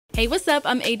Hey, what's up?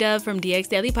 I'm Ayeeedubb from DX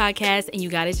Daily Podcast, and you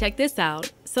gotta check this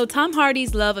out. So Tom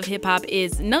Hardy's love of hip-hop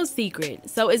is no secret,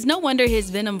 so it's no wonder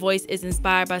his Venom voice is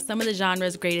inspired by some of the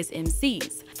genre's greatest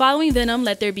MCs. Following Venom,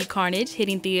 Let There Be Carnage,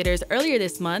 hitting theaters earlier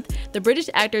this month, the British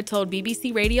actor told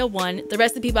BBC Radio 1 the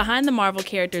recipe behind the Marvel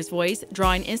character's voice,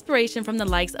 drawing inspiration from the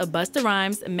likes of Busta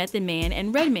Rhymes, Method Man,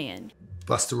 and Redman.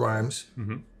 Busta Rhymes,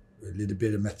 a little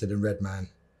bit of Method and Redman,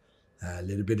 a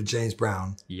little bit of James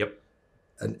Brown. Yep.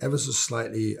 And ever so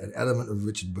slightly an element of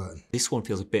Richard Burton. This one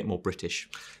feels a bit more British.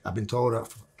 I've been told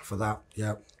off for that,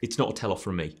 yeah. It's not a tell-off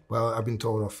from me. Well, I've been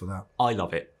told off for that. I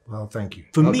love it. Well, thank you.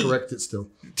 For I'll me. correct it still.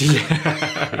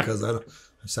 Because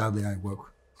sadly I work.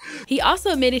 He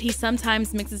also admitted he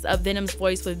sometimes mixes up Venom's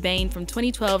voice with Bane from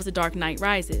 2012's The Dark Knight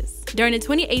Rises. During a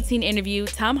 2018 interview,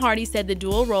 Tom Hardy said the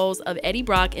dual roles of Eddie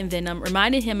Brock and Venom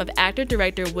reminded him of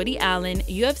actor-director Woody Allen,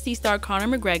 UFC star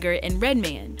Conor McGregor, and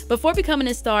Redman. Before becoming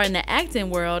a star in the acting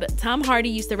world, Tom Hardy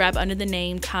used to rap under the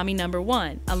name Tommy No.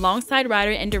 1. Alongside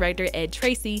writer and director Ed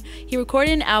Tracy, he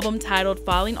recorded an album titled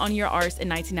Falling on Your Arse in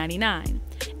 1999.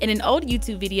 In an old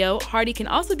YouTube video, Hardy can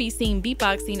also be seen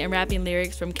beatboxing and rapping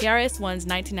lyrics from KRS-One's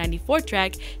 1994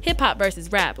 track, Hip Hop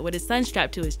vs. Rap, with his son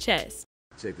strapped to his chest.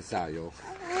 Check this out, yo.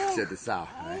 Check this out,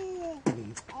 right?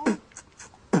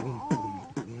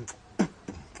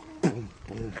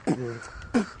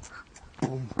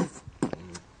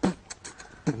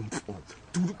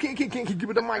 Can't give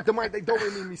me the mic, they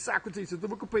don't need me. Socrates, the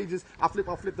lyrical pages, I flip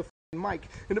the mic.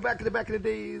 In the back of the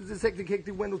days, it's hectic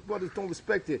when those brothers don't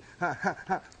respect it. Ha ha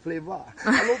ha, flavor.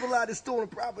 I know the lot is stolen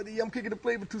property. I'm kicking the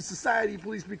flavor to society.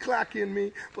 Police be clocking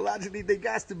me. But logically, they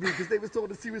got to be, because they was told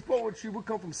the serious poetry would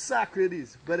come from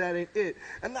Socrates. But that ain't it.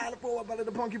 And now the poet about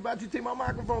the punky about you take my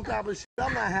microphone top of the shit.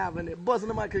 I'm not having it. Buzzing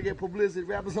the mic could get publicity.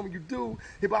 Rap is something you do.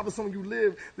 Hip hop is something you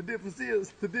live. The difference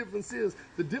is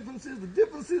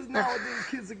nowadays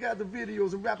kids that got the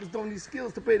videos and rappers don't need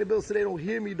skills to pay the bills, so they don't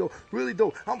hear me though. Really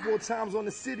though, I'm 4 times on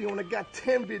the city and I got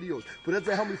 10 videos. But does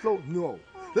that help me flow? No.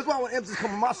 That's why when MCs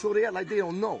come on my show, they act like they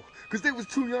don't know. Because they was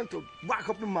too young to rock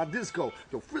up in my disco.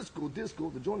 The Frisco disco,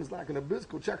 the joint is like an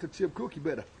Nabisco, chocolate chip cookie,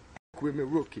 better with me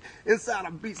rookie. Inside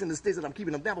I'm beats in the states that I'm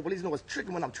keeping them down, but police know what's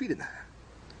tricking when I'm treated.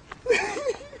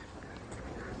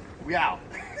 We out.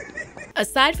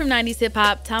 Aside from 90s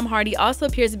hip-hop, Tom Hardy also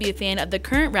appears to be a fan of the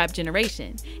current rap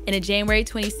generation. In a January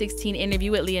 2016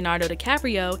 interview with Leonardo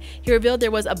DiCaprio, he revealed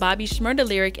there was a Bobby Shmurda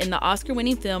lyric in the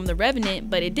Oscar-winning film The Revenant,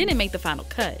 but it didn't make the final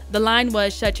cut. The line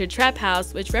was "Shut Your Trap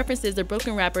House," which references the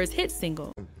Brooklyn rapper's hit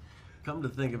single. Come to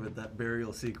think of it, that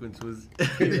burial sequence was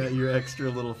your extra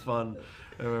little fun.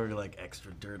 I remember like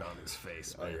extra dirt on his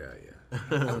face. Man. Oh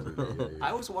yeah.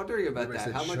 I was wondering about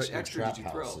that. How much extra did you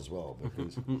throw? As well,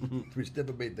 because which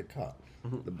never made the cut.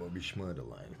 The Bobby Shmurda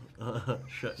line.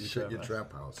 Shut your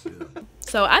trap house. Yeah.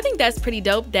 So I think that's pretty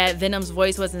dope that Venom's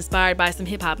voice was inspired by some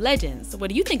hip-hop legends. What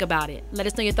do you think about it? Let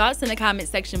us know your thoughts in the comment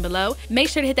section below. Make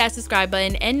sure to hit that subscribe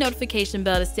button and notification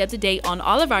bell to stay up to date on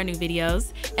all of our new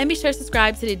videos. And be sure to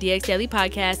subscribe to the DX Daily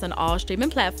Podcast on all streaming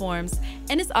platforms.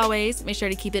 And as always, make sure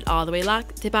to keep it all the way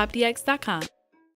locked to hiphopdx.com.